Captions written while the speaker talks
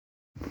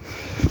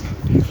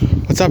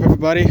What's up,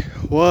 everybody?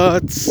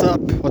 What's up?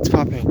 What's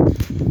popping?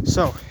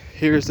 So,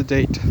 here's the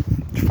date: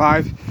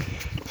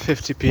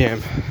 5:50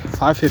 p.m.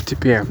 5:50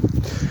 p.m.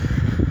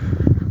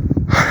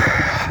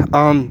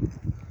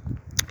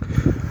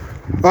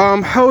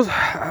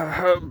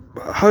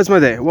 How's my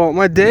day? Well,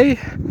 my day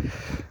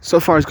so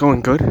far is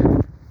going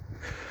good.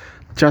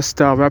 Just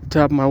wrapped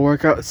up my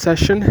workout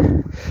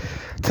session.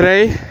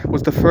 Today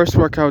was the first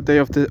workout day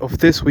of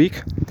this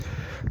week.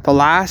 The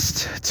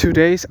last 2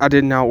 days I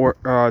did not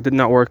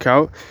work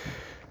out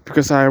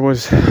because I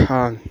was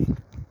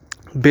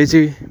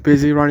busy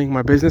running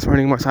my business,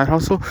 running my side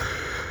hustle.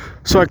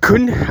 So I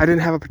didn't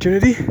have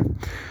opportunity.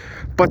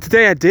 But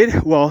today I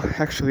did. Well,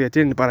 actually I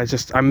didn't, but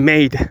I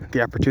made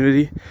the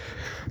opportunity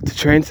to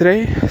train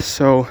today.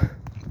 So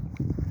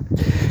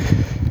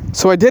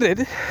I did it.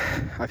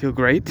 I feel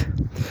great.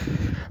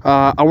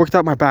 I worked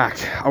out my back.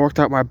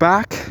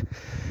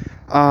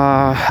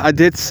 I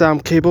did some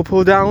cable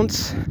pull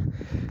downs.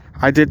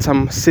 I did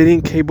some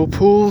sitting cable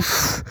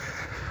pulls.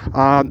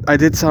 I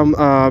did some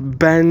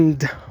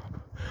bend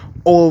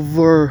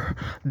over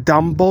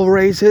dumbbell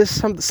raises,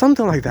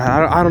 something like that.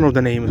 I don't know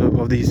the names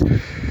of these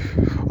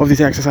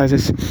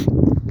exercises.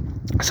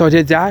 So I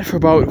did that for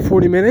about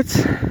 40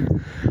 minutes.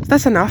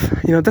 That's enough.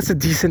 That's a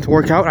decent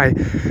workout.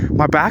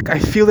 My back, I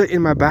feel it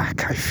in my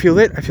back. I feel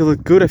it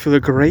good. I feel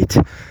it great.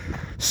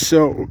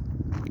 So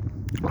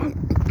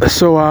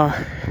it's a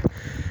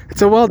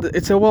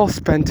well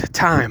spent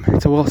time.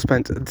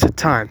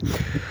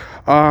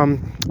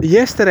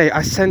 Yesterday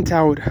I sent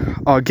out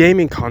a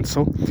gaming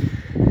console,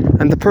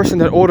 and the person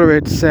that ordered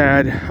it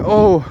said,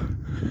 I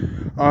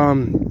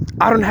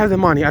don't have the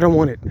money, I don't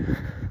want it.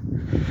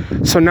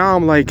 So now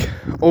I'm like,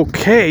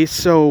 okay,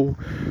 so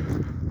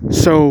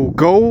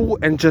go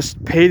and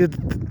just pay the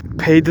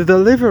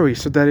delivery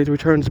so that it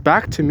returns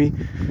back to me,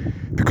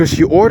 because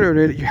you ordered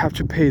it, you have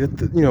to pay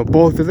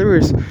both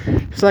deliveries.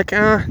 It's like,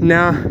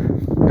 nah.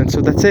 And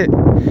so that's it.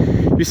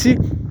 You see,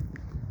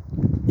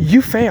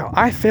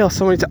 I fail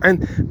so many times,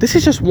 and this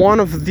is just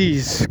one of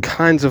these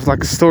kinds of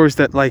stories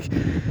that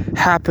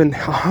happen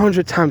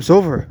 100 times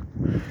over.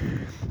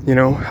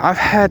 I've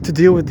had to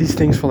deal with these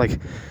things for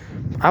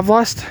I've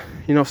lost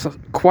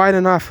quite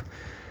enough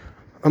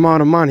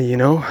amount of money,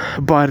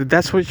 but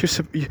that's what you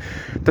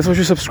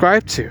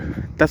subscribe to.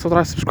 That's what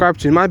I subscribe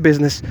to in my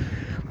business.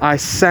 I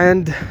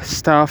send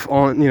stuff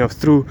on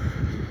through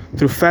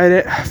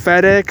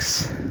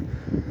FedEx,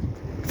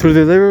 through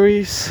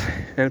deliveries,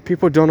 and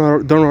people don't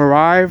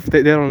arrive.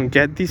 They don't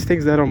get these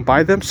things. They don't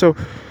buy them, so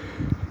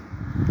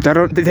they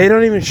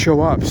don't even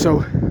show up.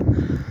 So,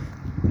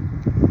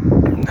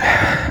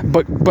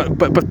 but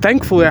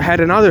thankfully I had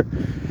another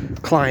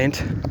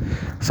client,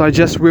 so I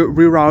just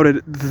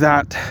rerouted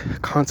that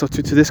console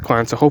to this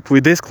client. So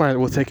hopefully this client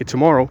will take it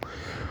tomorrow.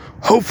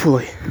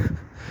 Hopefully,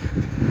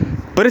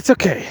 but it's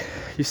okay.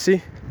 You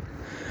see,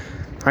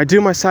 I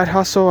do my side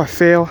hustle. I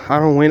fail. I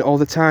don't win all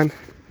the time.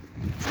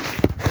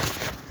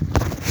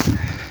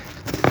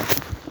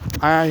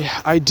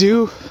 I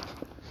do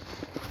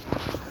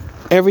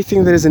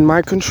everything that is in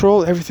my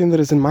control, everything that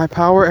is in my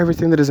power,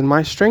 everything that is in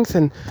my strength,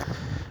 and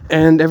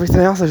everything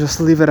else I just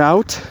leave it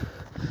out.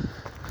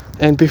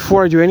 And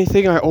before I do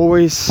anything, I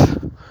always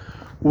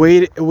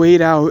weigh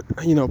out,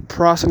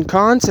 pros and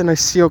cons, and I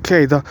see,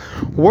 okay, the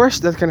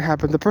worst that can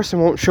happen, the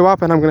person won't show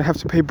up, and I'm gonna have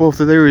to pay both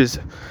deliveries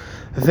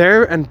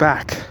there and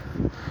back.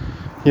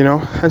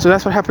 And so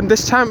that's what happened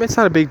this time. It's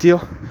not a big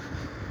deal.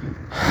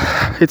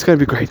 It's gonna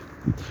be great.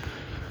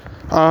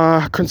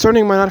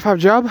 Concerning my 9-to-5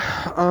 job,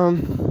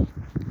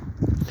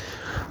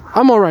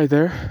 I'm alright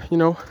there.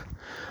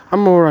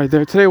 I'm alright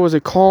there. Today was a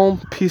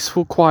calm,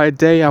 peaceful, quiet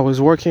day. I was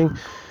working.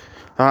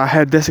 I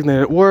had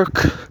designated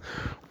work.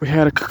 We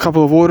had a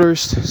couple of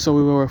orders, so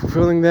we were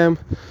fulfilling them.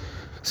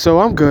 So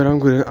I'm good on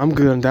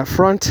that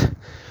front.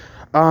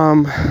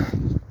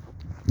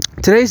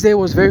 Today's day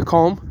was very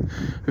calm,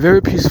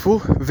 very peaceful,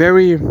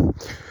 very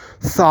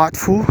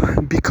thoughtful,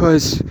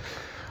 because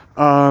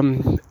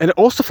and it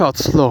also felt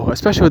slow,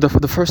 especially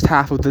the first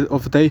half of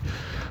the day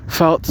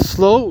felt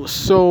slow.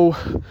 So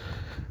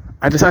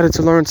I decided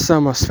to learn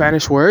some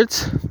Spanish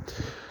words.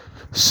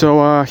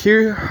 So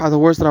here are the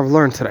words that I've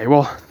learned today.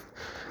 Well,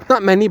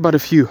 not many, but a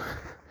few.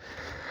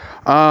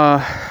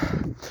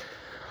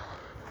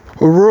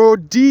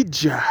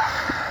 Rodilla.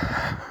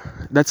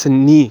 That's a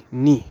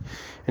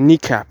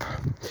kneecap.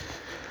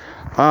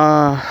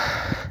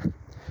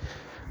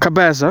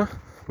 Cabeza,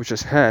 which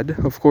is head,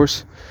 of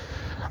course.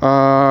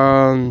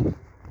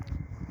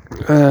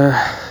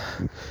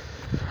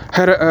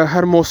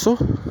 Hermoso,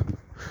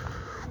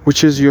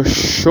 which is your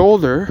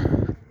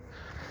shoulder.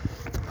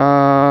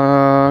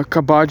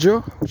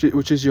 Caballo,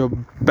 which is your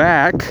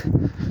back.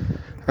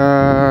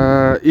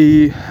 And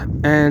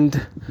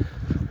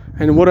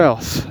what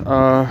else?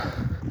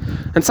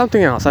 And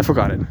something else. I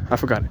forgot it.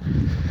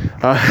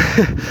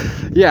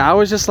 Yeah, I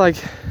was just I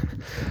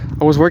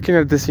was working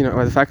at this, at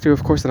the factory,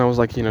 of course, and I was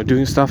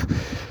doing stuff.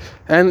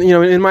 And,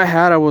 in my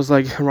head, I was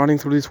running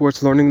through these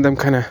words, learning them,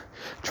 kind of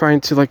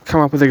trying to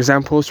come up with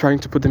examples, trying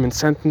to put them in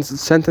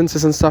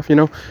sentences and stuff,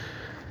 to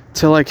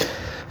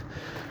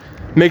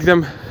make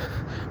them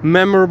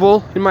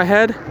memorable in my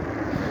head,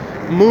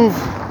 move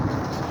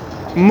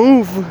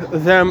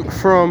them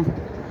from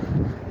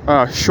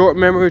short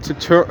memory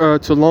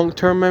to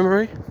long-term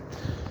memory,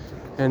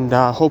 and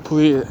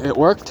hopefully it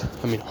worked.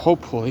 I mean,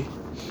 hopefully.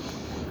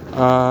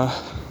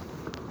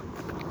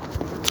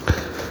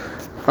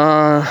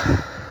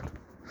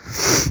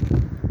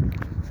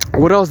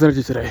 What else did I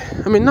do today?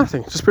 I mean,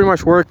 nothing. Just pretty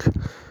much work,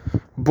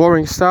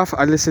 boring stuff.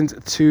 I listened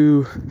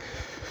to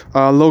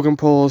Logan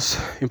Paul's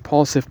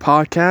Impulsive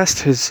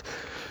podcast.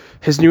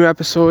 His new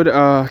episode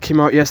came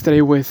out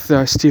yesterday with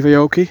Steve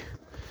Aoki.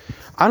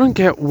 I don't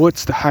get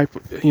what's the hype.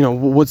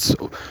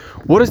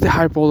 What is the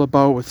hype all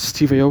about with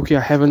Steve Aoki?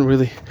 I haven't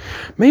really.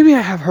 Maybe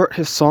I have heard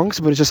his songs,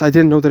 but it's just I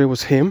didn't know that it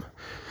was him.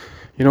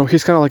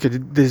 He's kind of like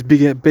this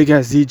big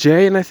ass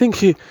DJ, and I think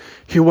he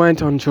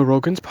went on Joe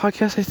Rogan's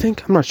podcast. I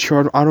think, I'm not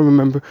sure. I don't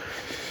remember.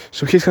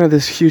 So he's kind of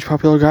this huge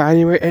popular guy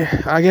anyway.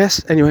 I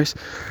guess. Anyways,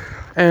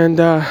 and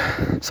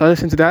so I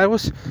listened to that. It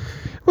was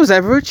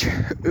average.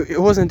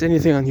 It wasn't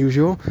anything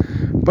unusual,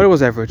 but it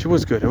was average. It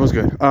was good.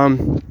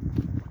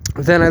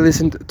 Then I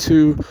listened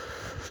to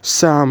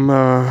some.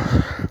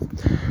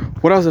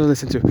 What else did I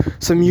listen to?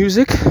 Some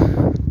music.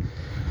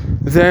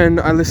 Then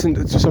I listened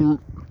to some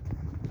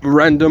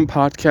random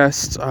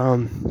podcasts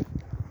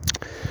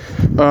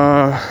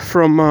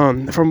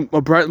from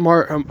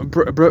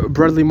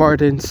Bradley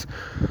Martin's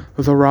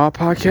The Raw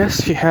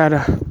podcast. He had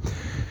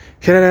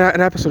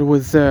an episode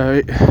with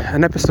a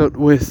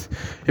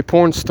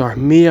porn star,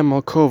 Mia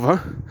Malkova.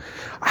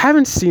 I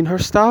haven't seen her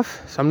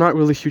stuff, so I'm not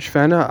really a huge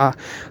fan. I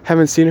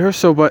haven't seen her,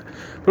 but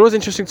it was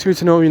interesting to me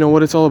to know,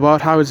 what it's all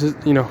about. How is it,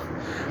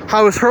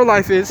 how is her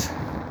life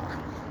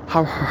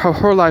how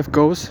her life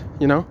goes,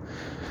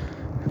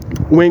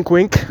 Wink,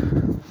 wink.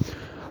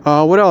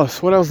 What else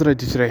did I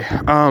do today?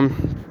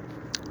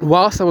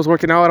 Whilst I was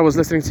working out, I was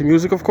listening to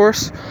music, of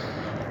course.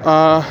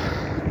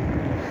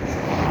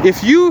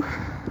 If you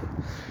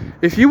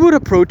would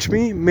approach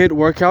me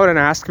mid-workout and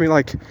ask me,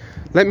 like,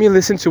 let me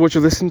listen to what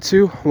you listen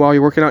to while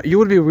you're working out, you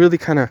would be really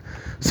kind of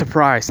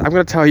surprised. I'm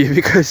going to tell you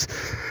because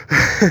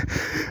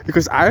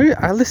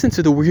I listen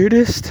to the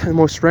weirdest and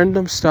most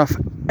random stuff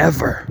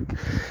ever.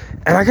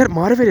 And I get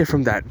motivated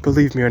from that,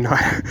 believe me or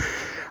not.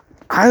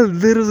 I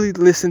literally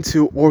listen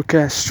to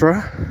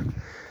orchestra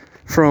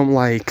from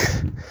like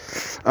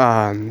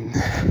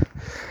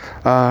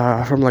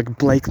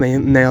Blake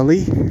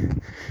Nelly,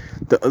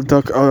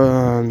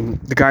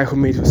 the guy who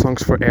made the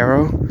songs for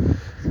Arrow,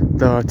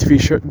 the TV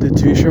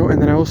show, and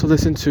then I also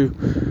listen to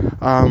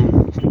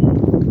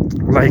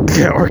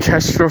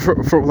orchestra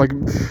for like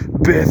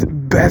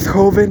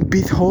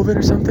Beethoven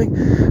or something.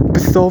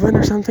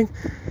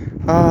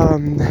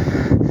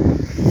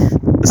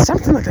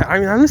 Something like that. I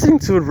mean, I'm listening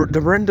to the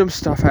random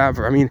stuff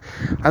ever. I mean,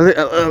 I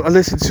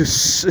listen to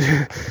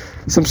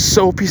some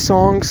soapy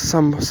songs,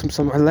 some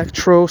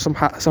electro, some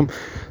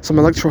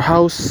electro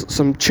house,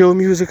 some chill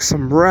music,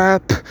 some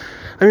rap.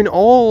 I mean,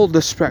 all the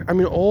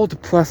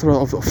plethora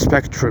of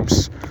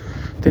spectrums,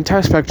 the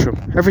entire spectrum.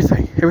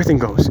 Everything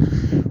goes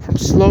from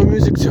slow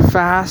music to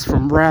fast,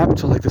 from rap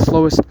to like the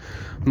slowest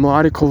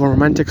melodical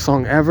romantic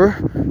song ever.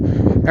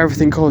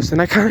 Everything goes,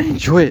 and I kind of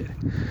enjoy it.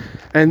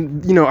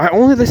 And, I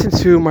only listen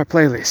to my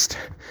playlist.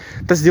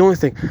 That's the only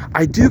thing.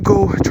 I do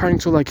go trying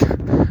to, like,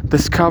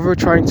 discover,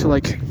 trying to,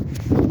 like,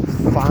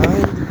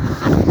 find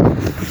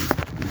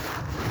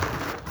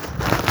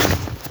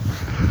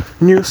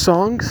new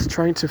songs,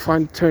 trying to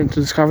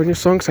discover new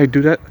songs. I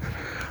do that.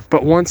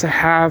 But once I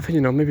have,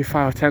 maybe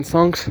 5 or 10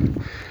 songs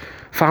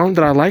found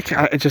that I like,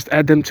 I just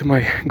add them to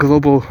my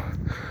global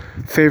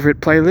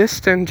favorite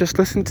playlist and just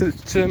listen to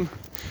them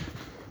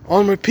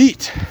on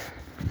repeat.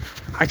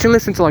 I can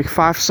listen to like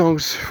 5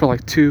 songs for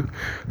like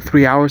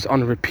 2-3 hours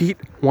on repeat,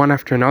 one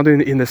after another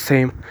in the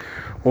same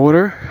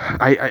order.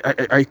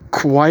 I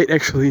quite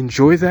actually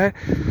enjoy that.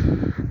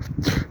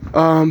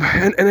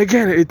 And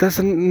again, it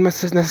doesn't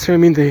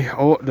necessarily mean they're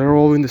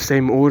all in the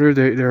same order.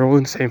 They're all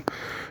in the same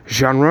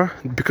genre,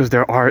 because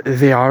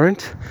they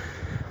aren't.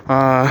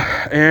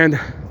 And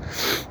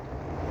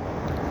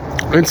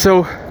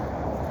so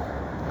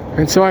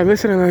I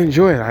listen and I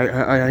enjoy it.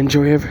 I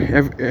enjoy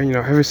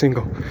every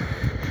single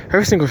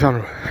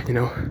genre,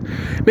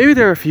 Maybe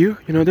there are a few,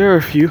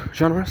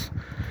 genres.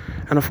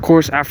 And of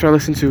course, after I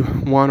listen to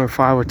 1 or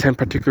 5 or 10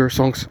 particular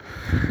songs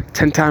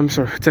 10 times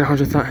or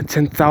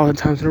 10,000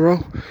 times in a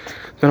row,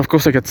 then of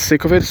course I get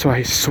sick of it, so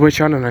I switch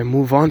on and I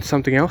move on to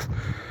something else.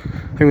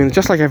 I mean,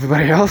 just like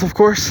everybody else, of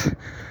course.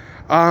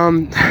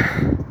 And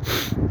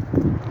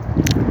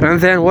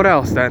then what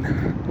else then?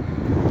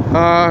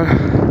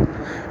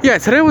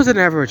 Today was an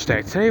average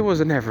day.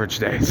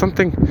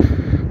 Something,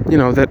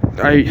 that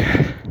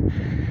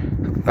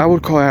I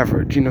would call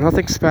average.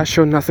 Nothing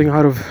special, nothing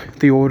out of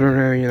the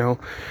ordinary.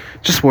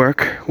 Just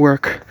work.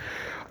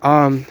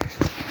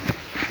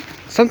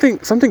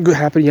 Something good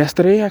happened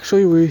yesterday.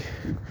 Actually, we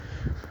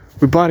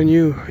bought a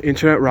new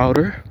internet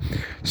router.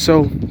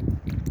 So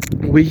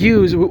my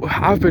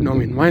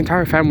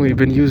entire family have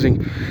been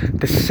using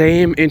the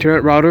same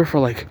internet router for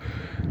like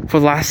for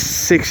the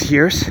last 6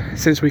 years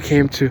since we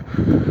came to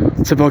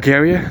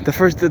Bulgaria. The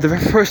first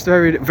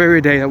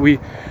very day that we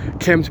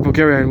came to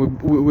Bulgaria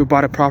and we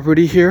bought a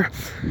property here.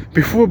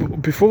 Before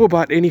we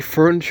bought any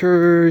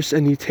furnitures,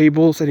 any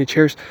tables, any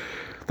chairs,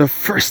 the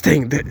first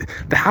thing,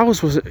 the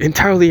house was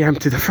entirely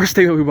empty. The first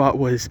thing that we bought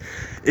was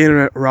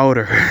internet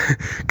router,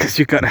 because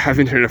you gotta have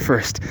internet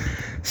first.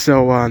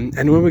 So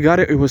and when we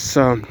got it, it was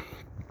one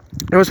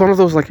of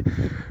those like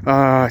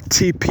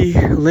TP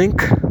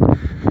Link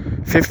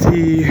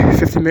 50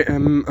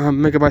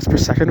 megabytes per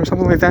second or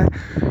something like that.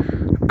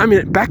 I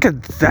mean, back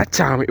at that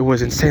time it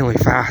was insanely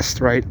fast,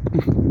 right?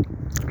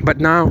 But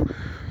now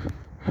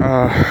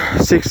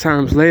 6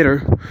 times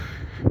later,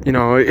 you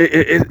know,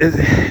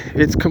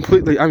 it's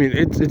completely, I mean,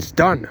 it's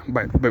done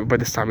by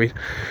this time.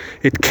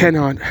 It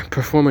cannot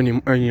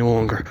perform any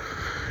longer.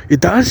 It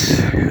does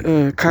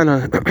kind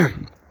of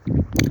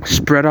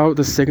spread out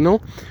the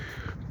signal,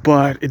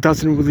 but it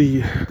doesn't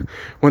really,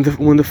 when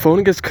the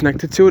phone gets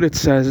connected to it, it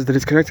says that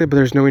it's connected, but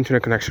there's no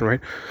internet connection, right?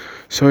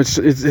 So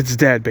it's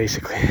dead,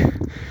 basically.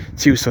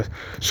 It's useless.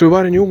 So we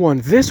bought a new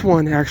one. This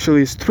one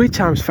actually is 3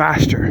 times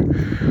faster.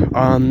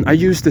 I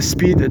used the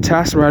speed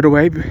test right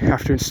away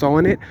after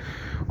installing it.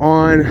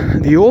 On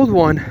the old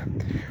one,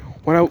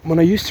 when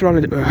I used to run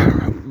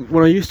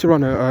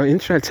a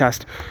internet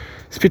test,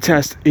 speed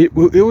test, it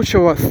would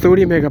show about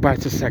 30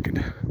 megabytes a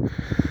second.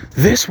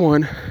 This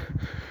one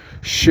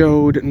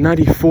showed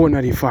 94,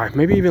 95,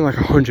 maybe even like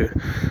 100.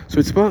 So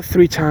it's about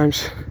 3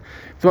 times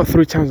what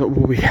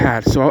we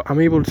had. So I'm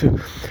able to,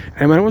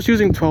 and when I was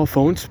using 12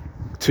 phones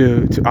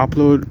to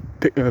upload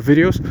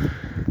videos,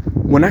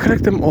 when I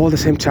connect them all at the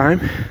same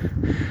time,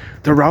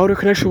 the router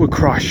connection would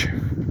crash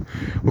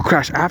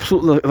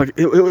absolutely, like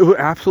it would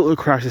absolutely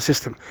crash the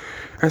system.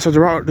 And so the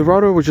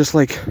router would just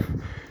like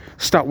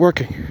stop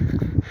working.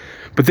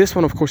 But this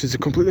one, of course, is a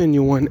completely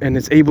new one, and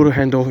it's able to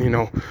handle, you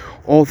know,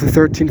 all the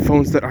 13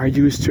 phones that I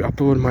use to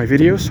upload my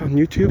videos on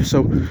YouTube.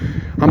 So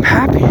I'm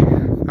happy.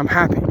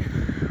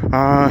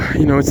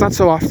 You know, it's not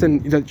so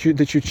often that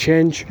you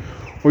change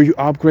or you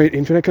upgrade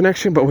internet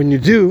connection, but when you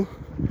do,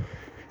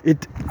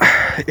 it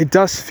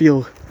does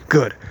feel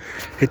good.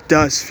 It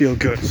does feel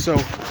good.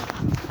 So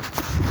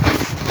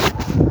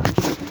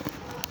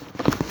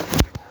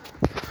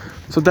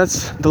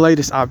that's the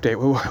latest update.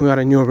 We got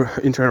a new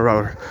internet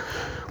router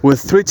with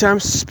 3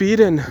 times speed,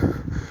 and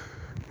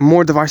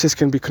more devices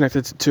can be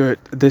connected to it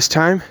this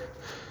time.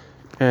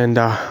 And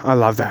I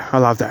love that.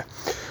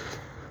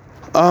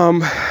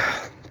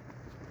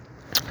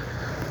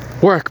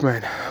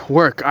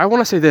 Work. I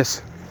want to say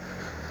this.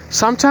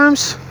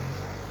 Sometimes,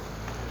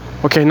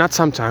 okay, not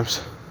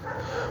sometimes,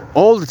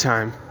 all the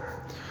time,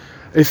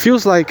 it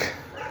feels like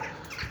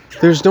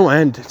there's no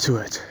end to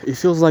it. It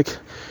feels like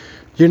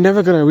you're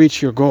never gonna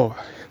reach your goal.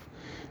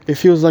 It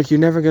feels like you're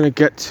never gonna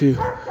get to,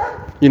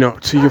 you know,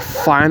 to your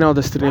final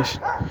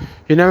destination.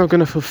 You're never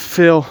gonna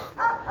fulfill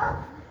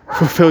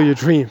your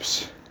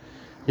dreams,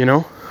 you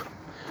know?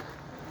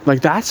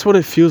 Like, that's what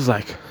it feels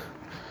like,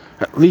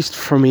 at least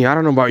for me. I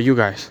don't know about you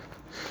guys.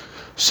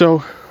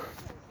 So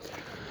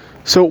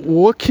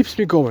what keeps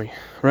me going,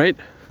 right?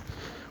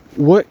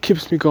 What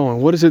keeps me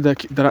going? What is it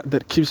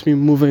that keeps me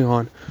moving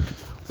on?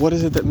 What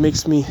is it that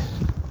makes me,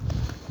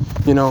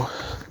 you know,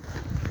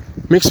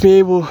 makes me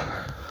able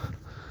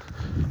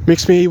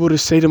to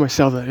say to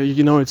myself that,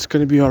 you know, it's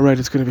gonna be all right,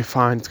 it's gonna be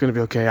fine, it's gonna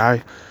be okay,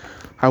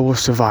 I will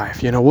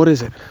survive. You know, what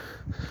is it?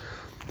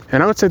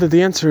 And I would say that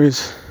the answer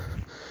is,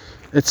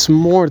 it's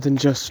more than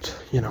just,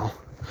 you know,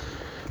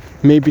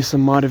 maybe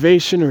some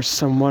motivation or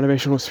some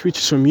motivational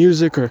speeches or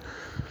music, or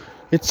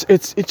it's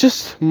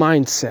just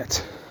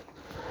mindset.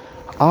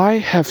 I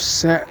have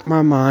set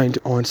my mind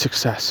on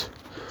success.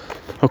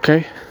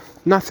 Okay?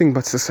 Nothing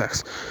but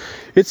success.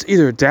 It's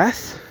either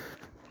death,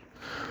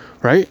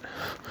 right?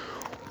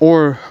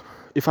 Or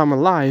if I'm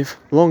alive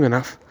long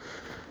enough,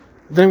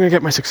 then I'm gonna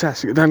get my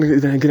success. Then I'm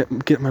gonna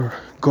get my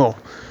goal,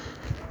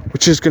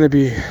 which is gonna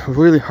be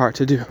really hard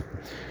to do.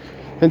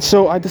 And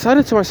so I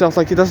decided to myself,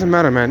 like, it doesn't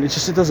matter, man.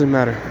 It doesn't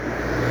matter.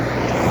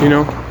 You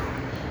know?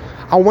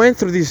 I went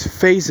through these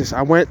phases.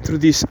 I went through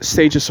these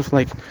stages of,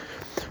 like,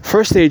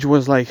 first stage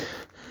was like,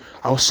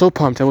 I was so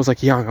pumped. I was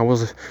like young. I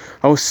was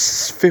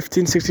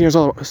 15, 16 years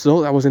old.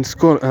 So I was in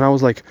school, and I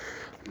was like,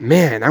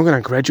 man, I'm gonna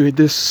graduate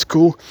this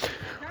school.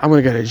 I'm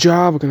gonna get a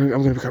job. I'm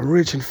gonna become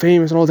rich and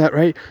famous and all that,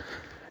 right?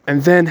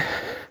 And then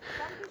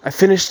I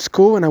finished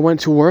school and I went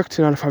to work,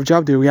 to 9-to-5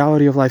 job. The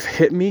reality of life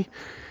hit me,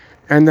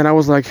 and then I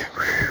was like,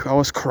 I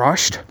was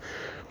crushed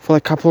for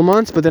like a couple of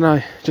months. But then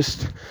I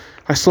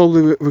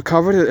slowly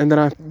recovered it, and then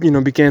I, you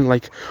know, began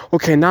like,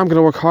 okay, now I'm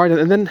gonna work hard.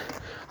 And then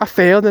I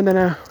failed, and then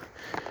I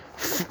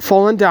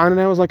fallen down, and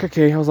I was like,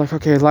 okay,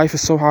 life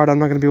is so hard. I'm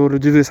not gonna be able to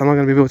do this. I'm not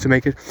gonna be able to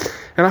make it.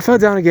 And I fell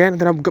down again,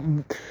 and then I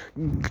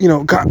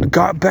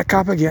got back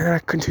up again, and I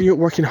continued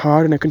working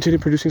hard, and I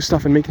continued producing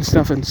stuff and making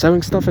stuff and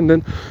selling stuff. And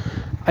then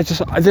I hit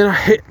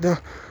the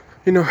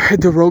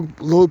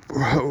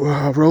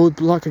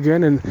roadblock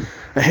again, and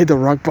I hit the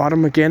rock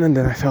bottom again, and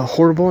then I felt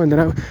horrible, and then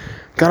I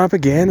got up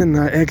again, and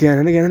again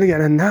and again and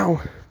again, and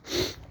now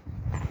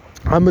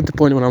I'm at the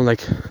point when I'm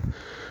like,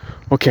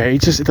 Okay,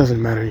 it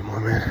doesn't matter anymore,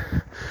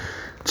 man.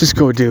 Just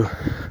go do.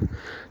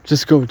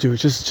 Just go do.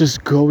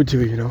 Just go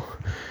do, you know.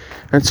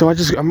 And so I'm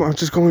just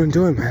going and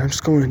doing, man. I'm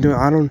just going and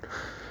doing.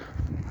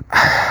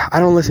 I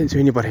don't listen to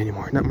anybody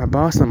anymore. Not my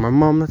boss, not my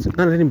mom,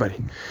 not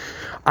anybody.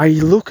 I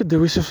look at the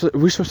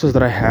resources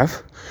that I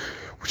have,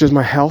 which is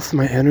my health,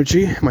 my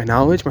energy, my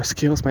knowledge, my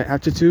skills, my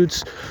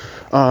aptitudes,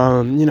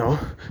 you know,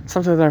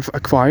 something that I've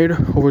acquired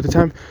over the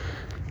time.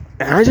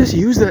 And I just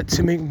use that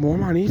to make more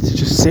money, to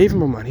just save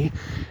more money,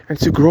 and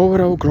to grow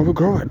it. I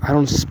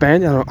don't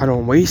spend, I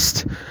don't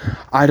waste,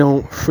 I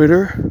don't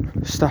fritter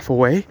stuff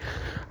away.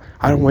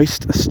 I don't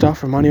waste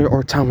stuff or money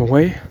or time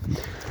away.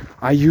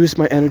 I use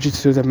my energy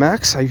to the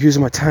max. I use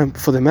my time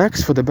for the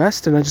max, for the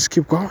best, and I just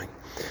keep going.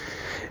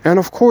 And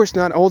of course,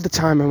 not all the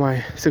time am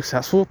I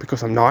successful,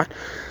 because I'm not,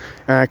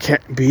 and I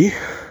can't be.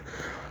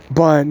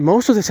 But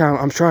most of the time,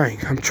 I'm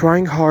trying. I'm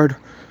trying hard.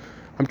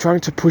 I'm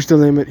trying to push the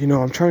limit, you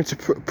know. I'm trying to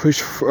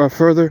push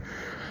further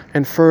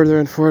and further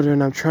and further,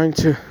 and I'm trying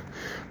to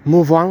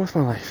move on with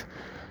my life.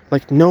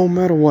 Like, no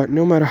matter what,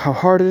 no matter how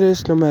hard it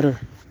is, no matter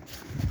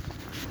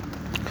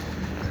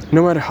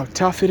how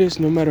tough it is,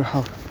 no matter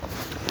how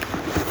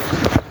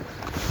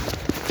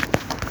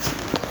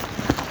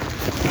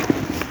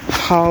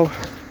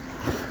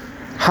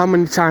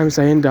many times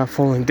I end up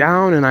falling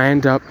down and I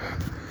end up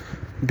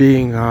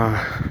being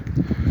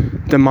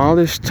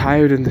demolished,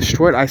 tired, and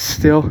destroyed, I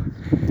still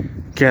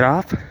get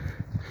up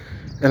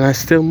and I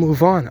still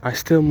move on. I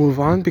still move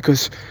on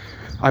because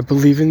I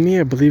believe in me.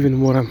 I believe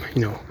in what I'm,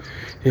 you know,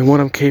 in what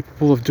I'm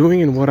capable of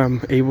doing and what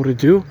I'm able to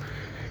do.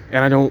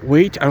 And I don't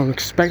wait. I don't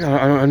expect.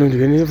 I don't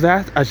do any of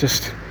that.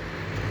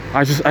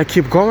 I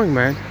keep going,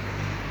 man.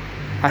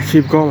 I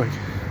keep going.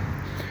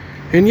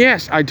 And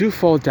yes, I do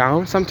fall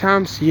down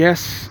sometimes.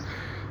 Yes,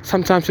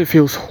 sometimes it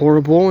feels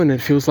horrible and it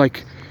feels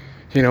like,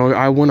 you know,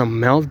 I want to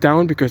melt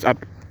down because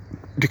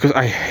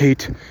I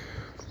hate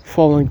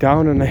falling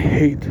down and I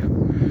hate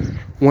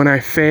when I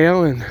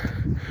fail, and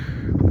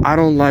I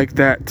don't like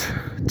that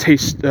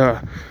taste,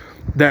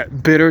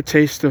 that bitter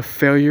taste of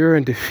failure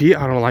and defeat.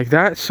 I don't like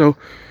that. So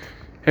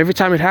every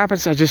time it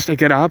happens, I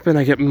get up and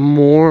I get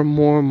more and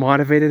more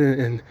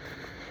motivated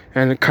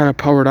and kind of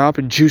powered up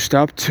and juiced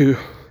up to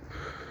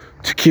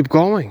keep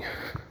going.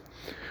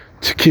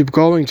 To keep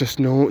going, just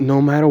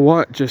no matter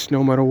what, just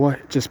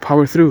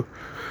power through.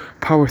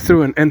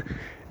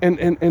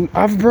 And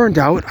I've burned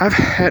out. I've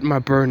had my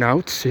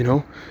burnouts, you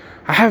know.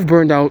 I have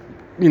burned out,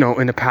 you know,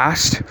 in the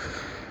past.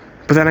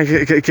 But then I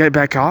get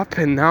back up,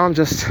 and now I'm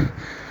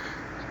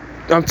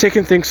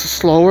taking things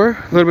slower,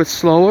 a little bit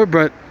slower,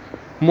 but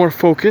more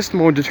focused,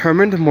 more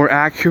determined, more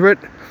accurate,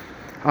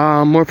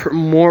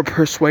 more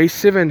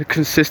persuasive and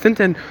consistent,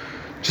 and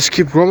just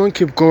keep growing,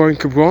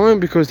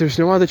 because there's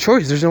no other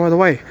choice. There's no other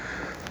way.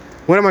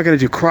 What am I going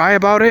to do? Cry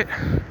about it?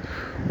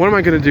 What am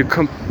I going to do?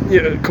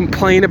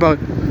 Complain about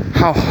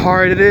how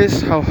hard it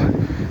is, how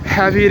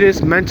heavy it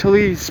is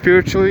mentally,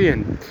 spiritually,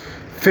 and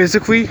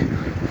physically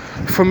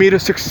for me to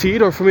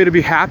succeed or for me to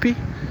be happy?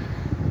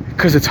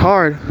 Because it's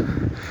hard.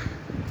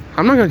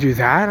 I'm not going to do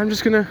that. I'm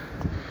just going to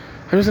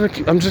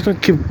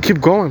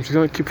keep going. I'm just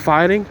going to keep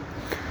fighting,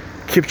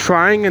 keep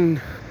trying, and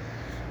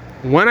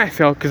when I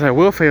fail, because I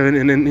will fail,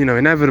 and you know,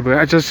 inevitably,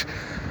 I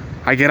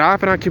get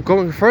up and I keep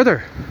going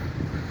further.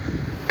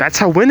 That's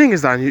how winning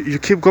is done. You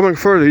keep going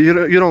further.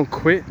 You don't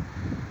quit.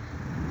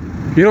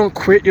 You don't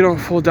quit. You don't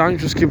fall down. You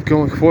just keep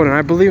going forward. And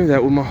I believe in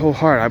that with my whole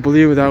heart. I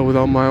believe in that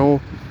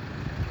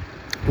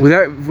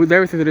with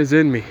everything that is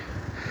in me.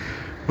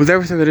 With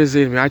everything that is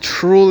in me, I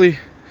truly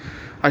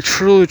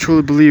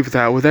believe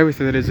that with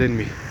everything that is in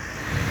me,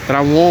 that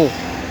I won't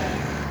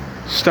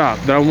stop,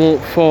 that I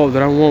won't fall,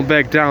 that I won't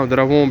back down, that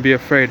I won't be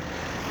afraid,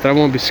 that I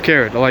won't be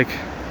scared. Like,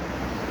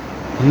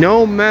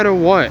 no matter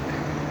what,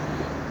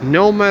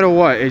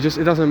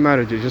 it doesn't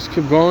matter, dude. Just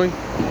keep going,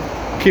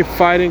 keep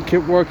fighting,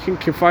 keep working,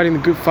 keep fighting the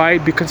good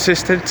fight, be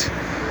consistent,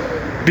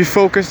 be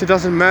focused. It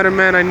doesn't matter,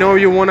 man. I know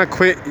you want to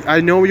quit, I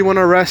know you want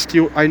to rest,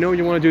 I know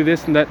you want to do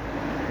this and that.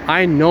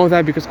 I know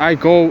that because I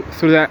go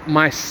through that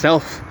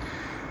myself.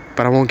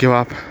 But I won't give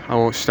up, I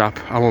won't stop,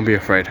 I won't be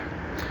afraid.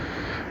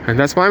 And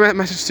that's my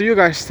message to you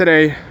guys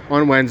today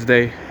on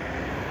Wednesday,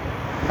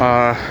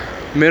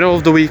 middle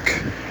of the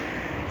week,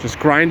 just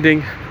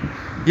grinding.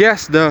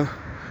 Yes, the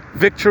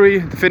victory,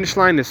 the finish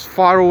line is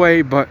far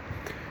away, but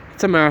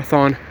it's a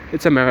marathon.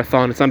 It's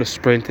not a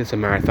sprint, it's a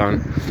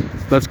marathon.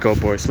 Let's go,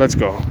 boys, let's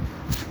go.